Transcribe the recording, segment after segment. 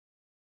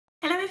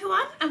Hello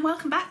everyone and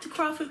welcome back to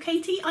Craft with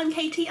Katy. I'm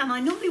Katy and I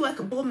normally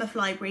work at Bournemouth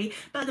Library,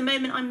 but at the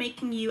moment I'm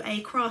making you a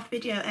craft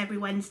video every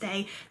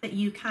Wednesday that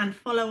you can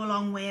follow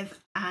along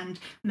with and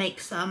make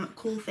some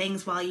cool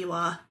things while you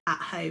are at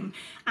home.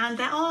 And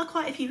there are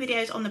quite a few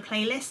videos on the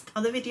playlist,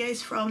 other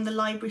videos from the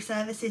library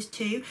services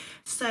too,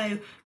 so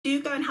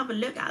do go and have a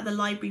look at the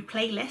library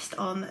playlist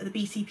on the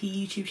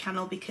BCP YouTube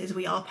channel because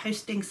we are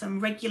posting some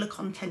regular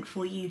content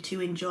for you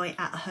to enjoy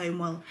at home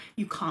while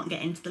you can't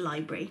get into the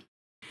library.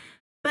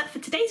 But for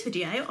today's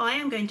video, I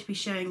am going to be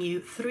showing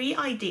you 3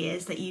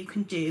 ideas that you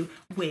can do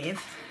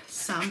with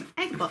some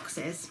egg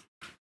boxes,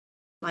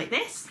 like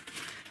this.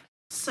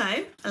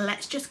 So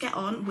let's just get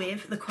on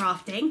with the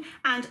crafting.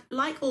 And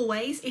like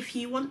always, if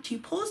you want to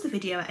pause the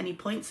video at any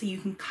point so you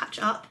can catch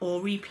up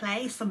or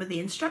replay some of the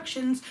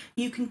instructions,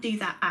 you can do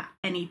that at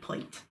any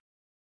point.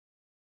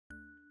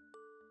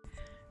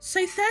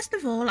 So first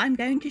of all, I'm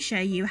going to show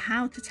you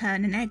how to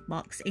turn an egg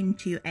box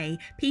into a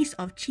piece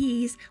of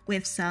cheese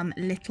with some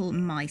little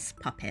mice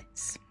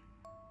puppets.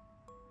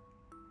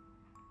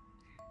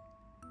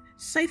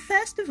 So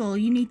first of all,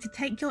 you need to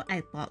take your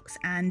egg box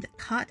and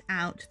cut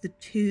out the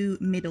 2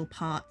 middle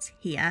parts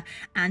here,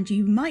 and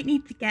you might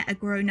need to get a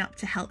grown-up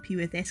to help you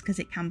with this because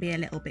it can be a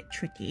little bit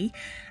tricky.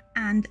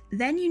 And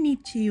then you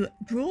need to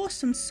draw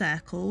some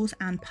circles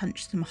and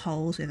punch some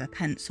holes with a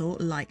pencil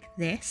like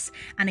this.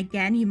 And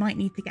again, you might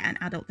need to get an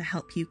adult to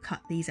help you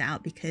cut these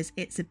out because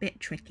it's a bit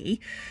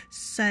tricky.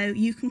 So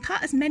you can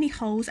cut as many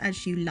holes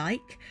as you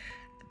like,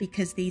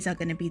 because these are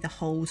going to be the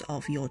holes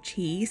of your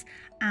cheese.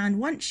 And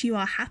once you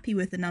are happy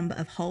with the number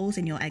of holes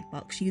in your egg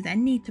box, you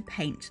then need to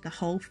paint the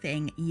whole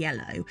thing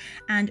yellow.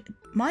 And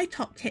my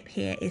top tip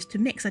here is to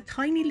mix a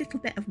tiny little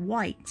bit of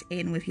white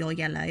in with your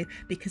yellow,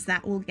 because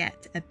that will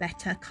get a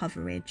better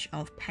coverage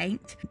of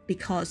paint.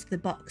 Because the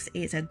box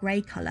is a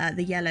grey colour,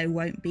 the yellow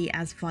won't be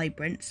as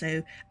vibrant,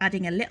 so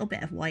adding a little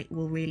bit of white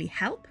will really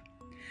help.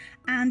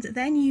 And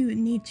then you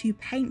need to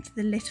paint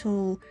the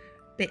little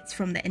bits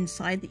from the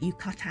inside that you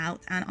cut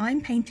out, and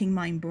I'm painting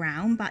mine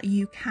brown, but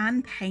you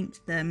can paint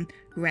them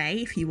grey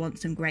if you want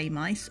some grey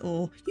mice,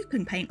 or you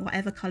can paint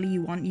whatever colour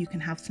you want. You can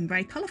have some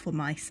very colourful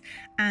mice,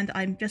 and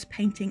I'm just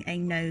painting a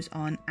nose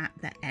on at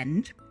the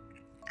end.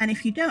 And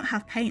if you don't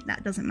have paint,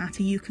 that doesn't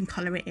matter, you can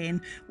colour it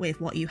in with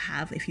what you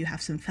have. If you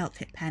have some felt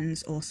tip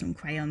pens or some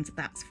crayons,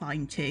 that's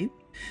fine too.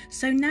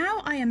 So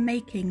now I am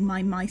making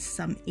my mice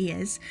some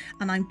ears,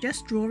 and I'm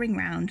just drawing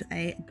around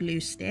a glue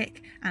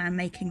stick, and I'm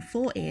making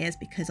 4 ears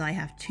because I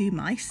have 2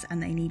 mice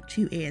and they need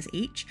 2 ears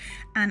each,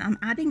 and I'm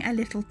adding a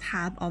little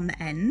tab on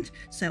the end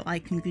so I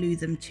can glue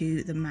them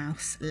to the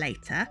mouse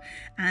later.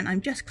 And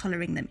I'm just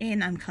colouring them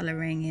in. I'm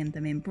colouring in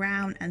them in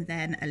brown and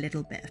then a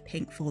little bit of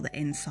pink for the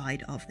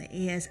inside of the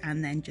ears,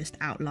 and then just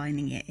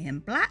outlining it in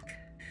black.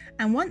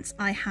 And once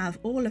I have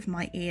all of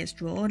my ears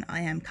drawn, I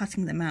am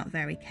cutting them out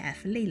very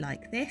carefully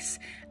like this,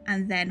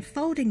 and then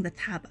folding the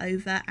tab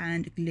over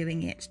and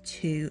gluing it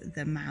to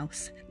the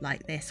mouse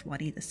like this,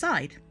 one either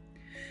side.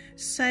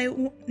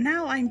 So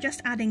now I'm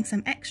just adding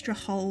some extra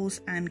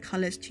holes and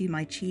colours to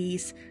my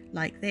cheese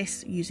like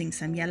this, using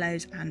some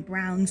yellows and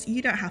browns.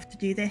 You don't have to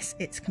do this,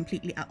 it's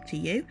completely up to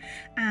you.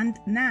 And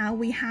now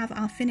we have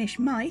our finished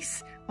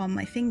mice on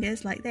my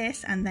fingers like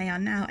this, and they are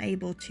now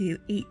able to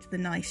eat the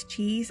nice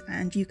cheese,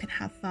 and you can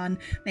have fun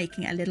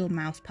making a little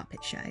mouse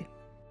puppet show.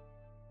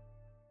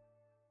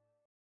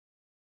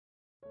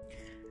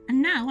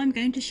 And now I'm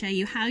going to show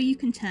you how you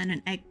can turn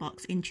an egg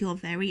box into your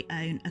very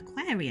own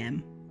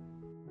aquarium.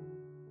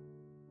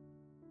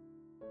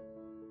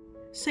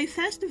 So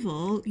first of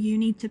all, you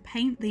need to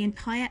paint the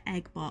entire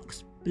egg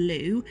box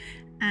blue,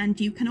 and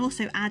you can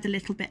also add a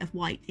little bit of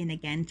white in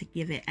again to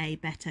give it a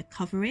better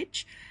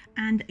coverage.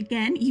 And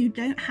again, you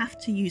don't have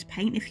to use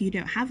paint. If you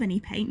don't have any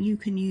paint, you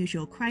can use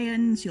your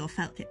crayons, your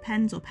felt tip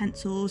pens or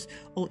pencils,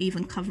 or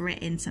even cover it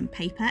in some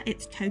paper.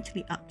 It's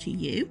totally up to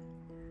you.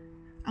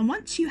 And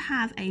once you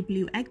have a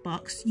blue egg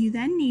box, you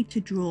then need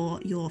to draw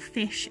your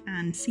fish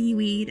and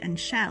seaweed and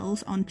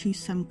shells onto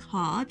some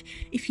card.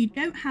 If you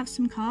don't have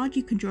some card,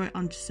 you can draw it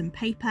onto some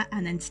paper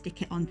and then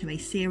stick it onto a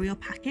cereal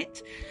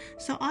packet.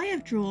 So I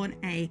have drawn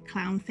a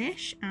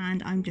clownfish,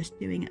 and I'm just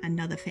doing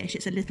another fish.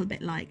 It's a little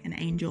bit like an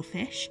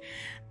angelfish.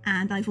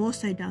 And I've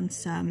also done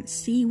some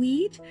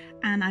seaweed,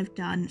 and I've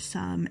done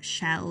some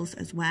shells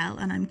as well,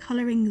 and I'm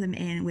colouring them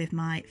in with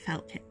my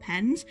felt tip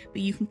pens,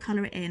 but you can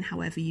colour it in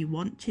however you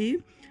want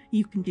to.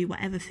 You can do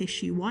whatever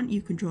fish you want.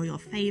 You can draw your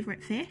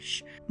favourite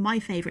fish. My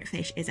favourite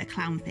fish is a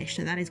clownfish,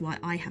 so that is why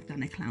I have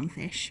done a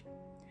clownfish.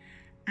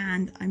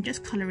 And I'm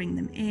just colouring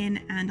them in,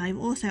 and I've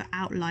also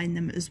outlined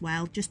them as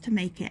well, just to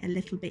make it a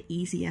little bit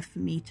easier for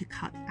me to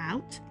cut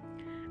out.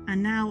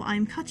 And now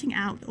I'm cutting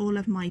out all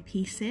of my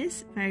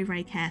pieces very,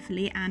 very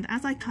carefully, and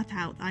as I cut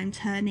out, I'm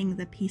turning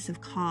the piece of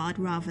card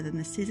rather than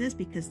the scissors,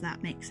 because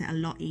that makes it a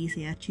lot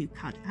easier to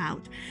cut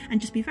out.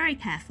 And just be very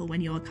careful when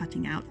you are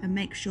cutting out, and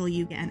make sure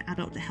you get an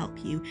adult to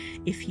help you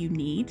if you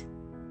need.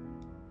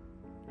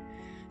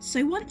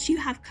 So once you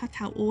have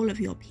cut out all of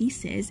your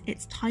pieces,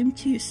 it's time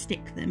to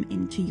stick them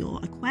into your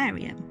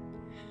aquarium.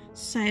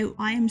 So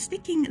I am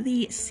sticking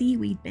the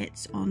seaweed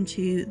bits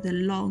onto the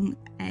long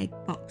egg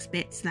box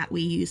bits that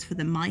we used for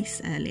the mice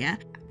earlier,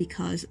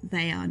 because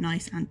they are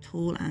nice and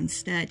tall and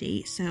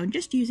sturdy. So I'm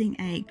just using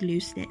a glue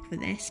stick for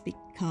this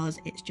because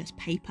it's just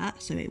paper,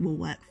 so it will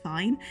work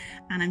fine.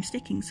 And I'm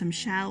sticking some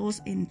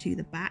shells into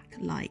the back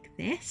like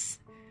this.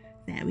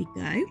 There we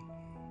go.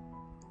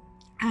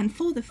 And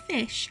for the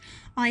fish,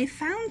 I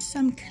found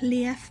some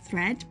clear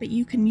thread, but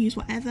you can use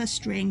whatever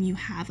string you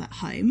have at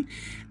home.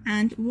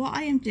 And what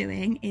I am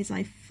doing is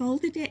I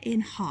folded it in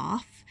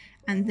half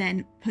and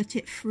then put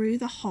it through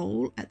the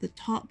hole at the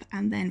top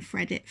and then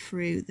thread it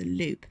through the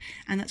loop.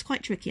 And that's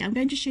quite tricky. I'm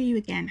going to show you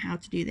again how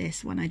to do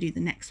this when I do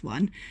the next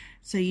one.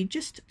 So you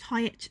just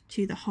tie it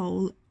to the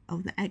hole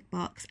of the egg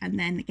box and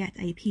then get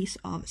a piece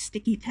of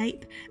sticky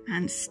tape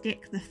and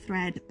stick the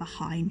thread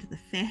behind the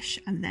fish,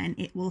 and then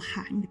it will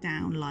hang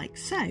down like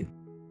so.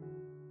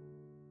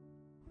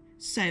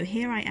 So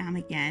here I am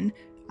again.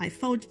 I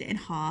folded it in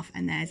half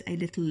and there's a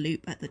little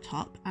loop at the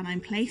top, and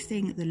I'm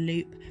placing the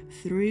loop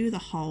through the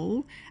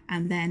hole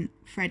and then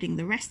threading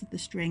the rest of the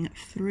string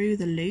through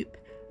the loop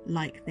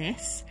like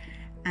this,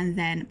 and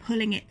then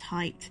pulling it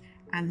tight,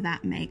 and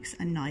that makes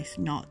a nice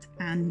knot.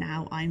 And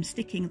now I'm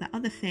sticking the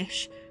other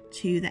fish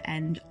to the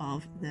end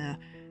of the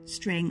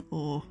string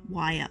or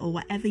wire or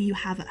whatever you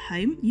have at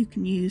home. You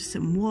can use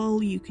some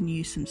wool, you can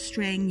use some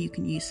string, you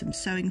can use some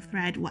sewing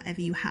thread,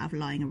 whatever you have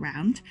lying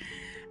around.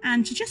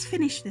 And to just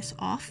finish this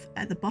off,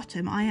 at the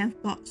bottom I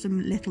have got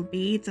some little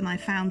beads, and I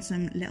found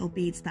some little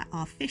beads that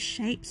are fish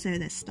shaped. So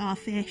there's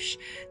starfish,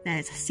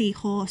 there's a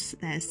seahorse,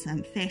 there's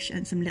some fish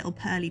and some little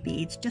pearly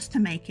beads just to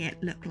make it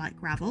look like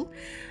gravel.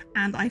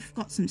 And I've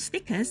got some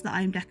stickers that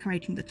I'm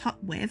decorating the top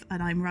with,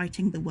 and I'm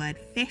writing the word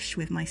fish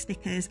with my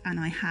stickers, and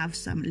I have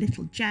some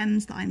little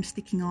gems that I'm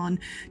sticking on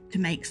to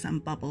make some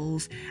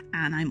bubbles,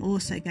 and I'm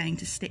also going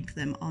to stick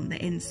them on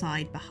the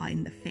inside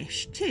behind the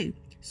fish too.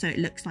 So it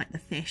looks like the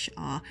fish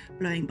are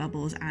blowing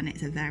bubbles and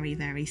it's a very,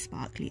 very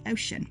sparkly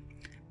ocean.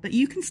 But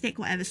you can stick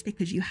whatever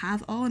stickers you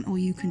have on, or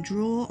you can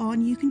draw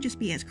on. You can just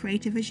be as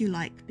creative as you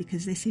like,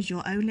 because this is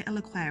your own little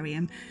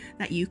aquarium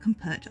that you can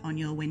put on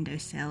your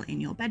windowsill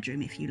in your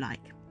bedroom if you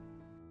like.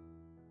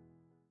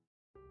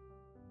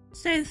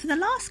 So for the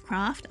last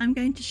craft, I'm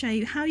going to show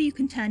you how you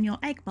can turn your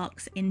egg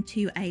box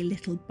into a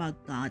little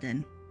bug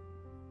garden.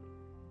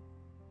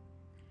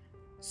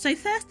 So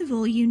first of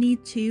all, you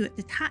need to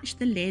detach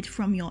the lid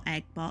from your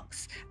egg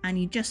box, and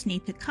you just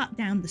need to cut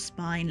down the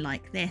spine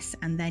like this,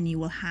 and then you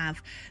will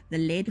have the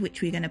lid,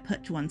 which we're going to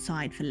put to one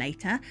side for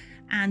later.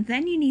 And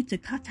then you need to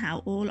cut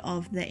out all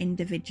of the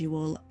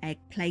individual egg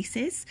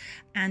places,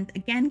 and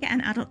again get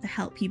an adult to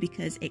help you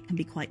because it can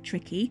be quite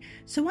tricky.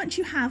 So once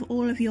you have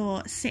all of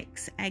your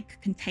 6 egg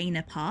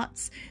container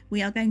parts,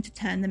 we are going to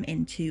turn them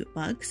into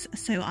bugs.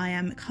 So I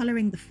am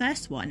colouring the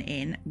first one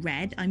in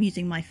red. I'm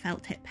using my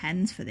felt tip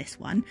pens for this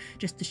one,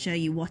 just to show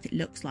you what it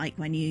looks like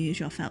when you use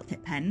your felt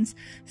tip pens.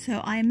 So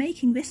I am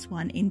making this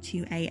one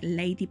into a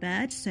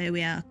ladybird. So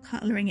we are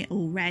colouring it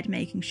all red,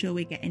 making sure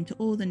we get into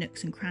all the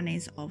nooks and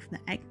crannies of the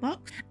egg box.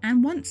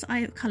 And once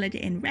I've coloured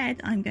it in red,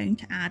 I'm going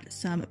to add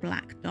some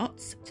black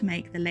dots to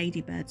make the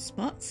ladybird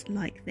spots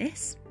like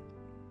this.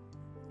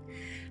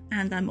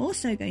 And I'm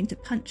also going to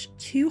punch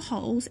 2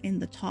 holes in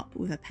the top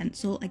with a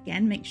pencil.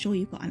 Again, make sure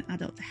you've got an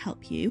adult to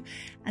help you.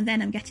 And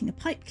then I'm getting a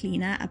pipe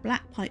cleaner, a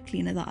black pipe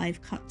cleaner that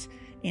I've cut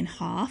in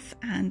half,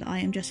 and I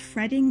am just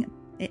threading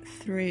it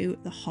through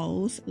the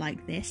holes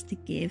like this to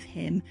give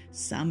him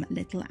some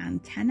little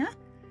antenna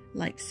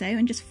like so,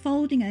 and just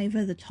folding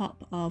over the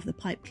top of the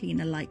pipe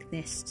cleaner like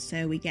this,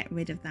 so we get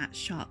rid of that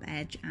sharp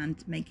edge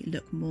and make it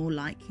look more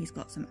like he's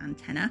got some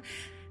antenna.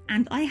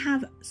 And I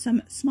have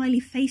some smiley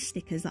face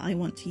stickers that I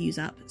want to use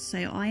up, so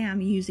I am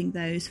using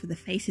those for the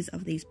faces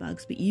of these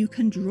bugs, but you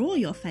can draw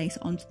your face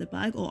onto the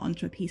bug or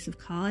onto a piece of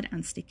card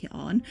and stick it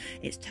on.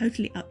 It's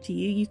totally up to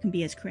you. You can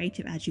be as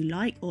creative as you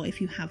like, or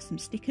if you have some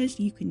stickers,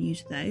 you can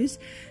use those.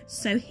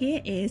 So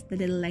here is the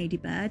little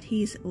ladybird.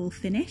 He's all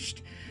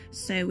finished.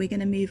 So we're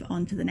going to move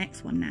on to the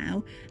next one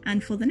now.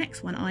 And for the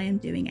next one, I am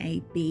doing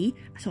a bee.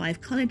 So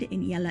I've coloured it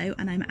in yellow,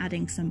 and I'm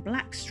adding some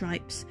black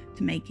stripes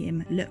to make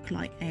him look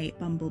like a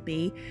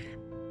bumblebee.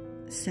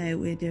 So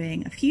we're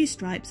doing a few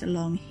stripes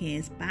along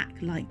his back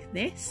like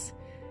this.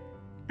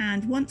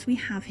 And once we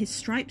have his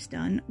stripes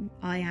done,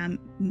 I am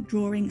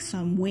drawing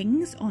some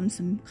wings on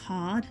some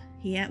card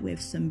here with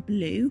some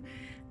blue,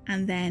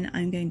 and then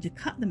I'm going to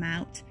cut them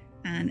out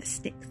and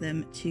stick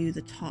them to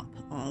the top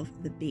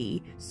of the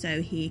bee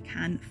so he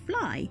can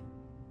fly.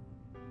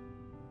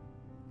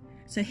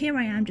 So here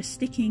I am just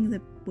sticking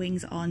the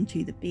wings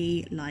onto the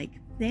bee like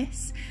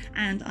this,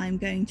 and I'm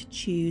going to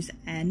choose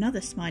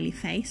another smiley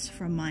face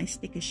from my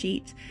sticker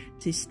sheet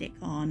to stick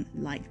on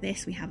like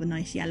this. We have a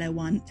nice yellow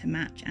one to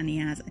match, and he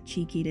has a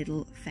cheeky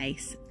little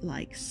face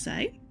like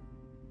so.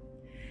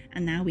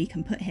 And now we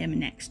can put him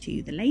next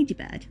to the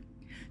ladybird.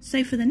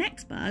 So for the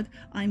next bug,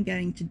 I'm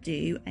going to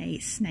do a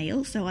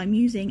snail. So I'm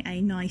using a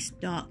nice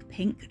dark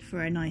pink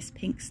for a nice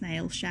pink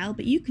snail shell,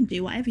 but you can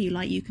do whatever you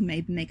like. You can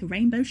maybe make a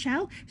rainbow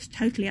shell. It's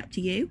totally up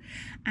to you.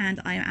 And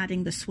I'm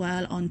adding the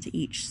swirl onto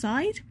each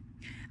side.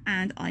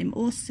 And I'm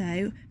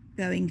also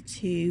going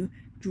to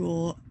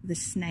draw the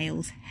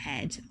snail's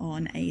head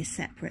on a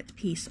separate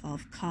piece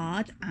of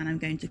card, and I'm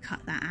going to cut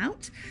that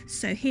out.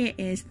 So here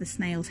is the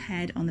snail's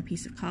head on the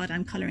piece of card.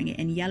 I'm colouring it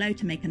in yellow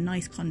to make a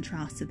nice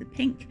contrast to the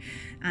pink,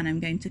 and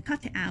I'm going to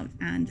cut it out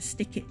and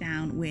stick it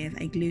down with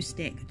a glue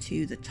stick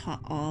to the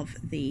top of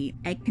the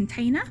egg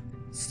container.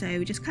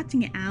 So just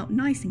cutting it out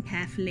nice and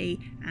carefully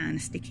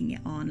and sticking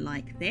it on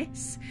like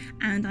this.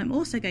 And I'm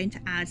also going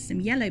to add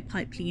some yellow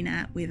pipe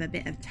cleaner with a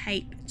bit of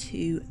tape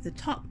to the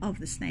top of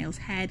the snail's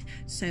head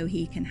so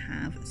he can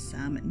have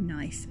some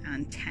nice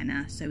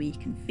antenna, so he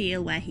can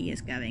feel where he is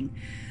going.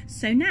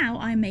 So now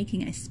I'm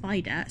making a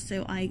spider.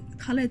 So I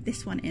coloured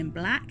this one in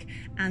black,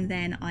 and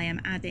then I am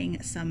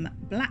adding some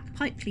black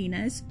pipe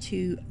cleaners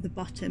to the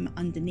bottom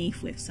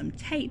underneath with some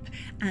tape,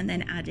 and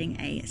then adding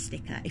a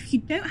sticker. If you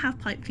don't have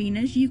pipe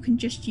cleaners, you can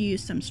just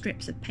use some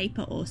strips of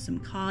paper or some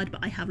card,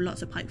 but I have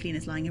lots of pipe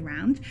cleaners lying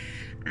around.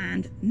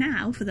 And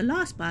now for the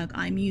last bug,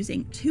 I'm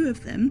using two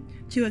of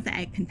the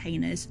egg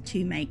containers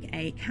to make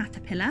a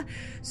caterpillar.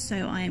 So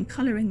I am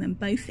colouring them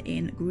both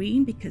in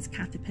green because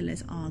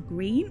caterpillars are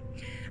green,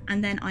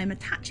 and then I'm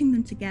attaching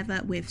them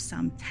together with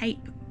some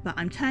tape, but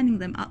I'm turning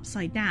them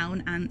upside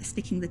down and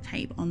sticking the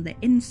tape on the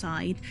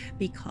inside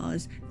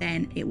because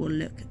then it will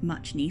look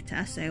much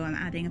neater. So I'm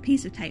adding a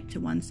piece of tape to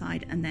one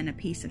side and then a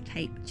piece of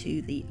tape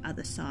to the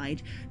other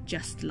side,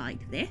 just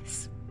like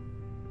this.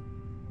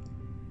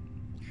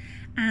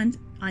 And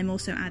I'm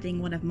also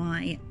adding one of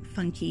my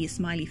funky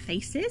smiley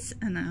faces,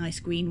 a nice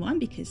green one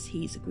because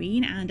he's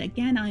green. And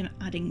again, I'm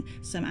adding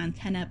some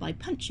antenna by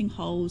punching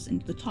holes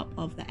into the top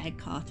of the egg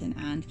carton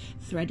and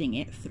threading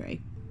it through.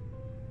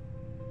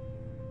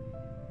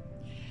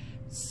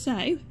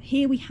 So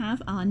here we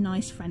have our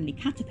nice friendly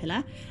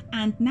caterpillar,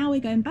 and now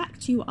we're going back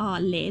to our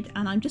lid,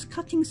 and I'm just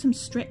cutting some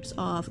strips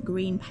of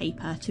green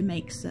paper to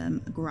make some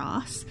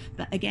grass.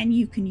 But again,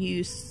 you can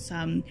use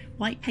some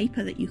white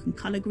paper that you can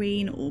colour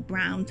green or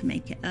brown to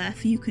make it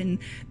earth. You can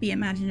be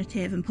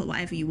imaginative and put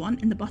whatever you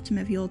want in the bottom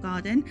of your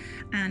garden.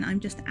 And I'm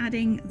just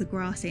adding the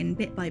grass in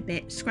bit by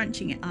bit,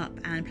 scrunching it up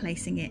and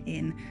placing it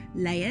in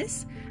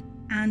layers.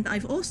 And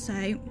I've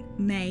also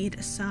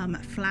made some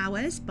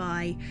flowers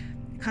by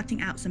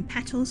cutting out some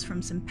petals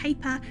from some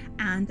paper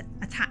and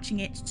attaching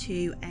it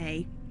to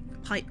a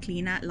pipe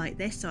cleaner like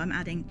this. So I'm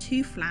adding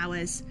two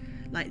flowers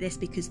like this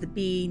because the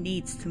bee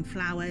needs some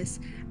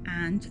flowers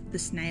and the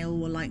snail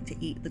will like to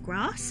eat the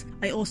grass.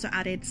 I also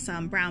added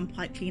some brown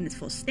pipe cleaners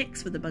for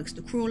sticks for the bugs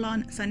to crawl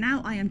on. So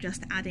now I am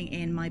just adding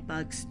in my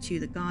bugs to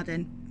the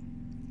garden,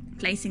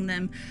 placing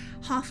them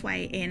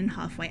halfway in,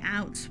 halfway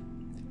out,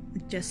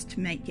 just to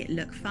make it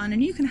look fun.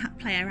 And you can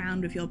play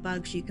around with your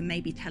bugs. You can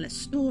maybe tell a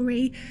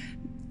story.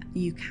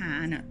 You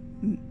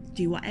can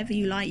do whatever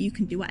you like. You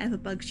can do whatever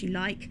bugs you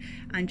like.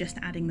 I'm just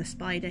adding the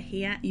spider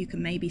here. You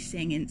can maybe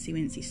sing Incy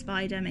Wincy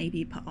Spider,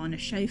 maybe put on a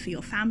show for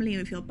your family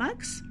with your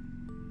bugs.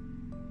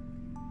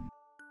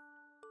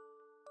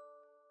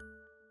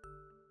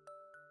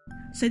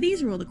 So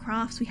these are all the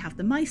crafts. We have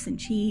the mice and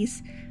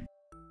cheese,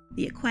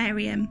 the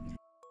aquarium,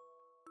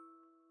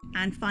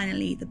 and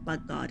finally the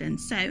bug garden.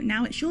 So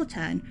now it's your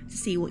turn to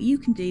see what you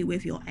can do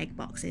with your egg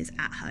boxes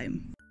at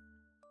home.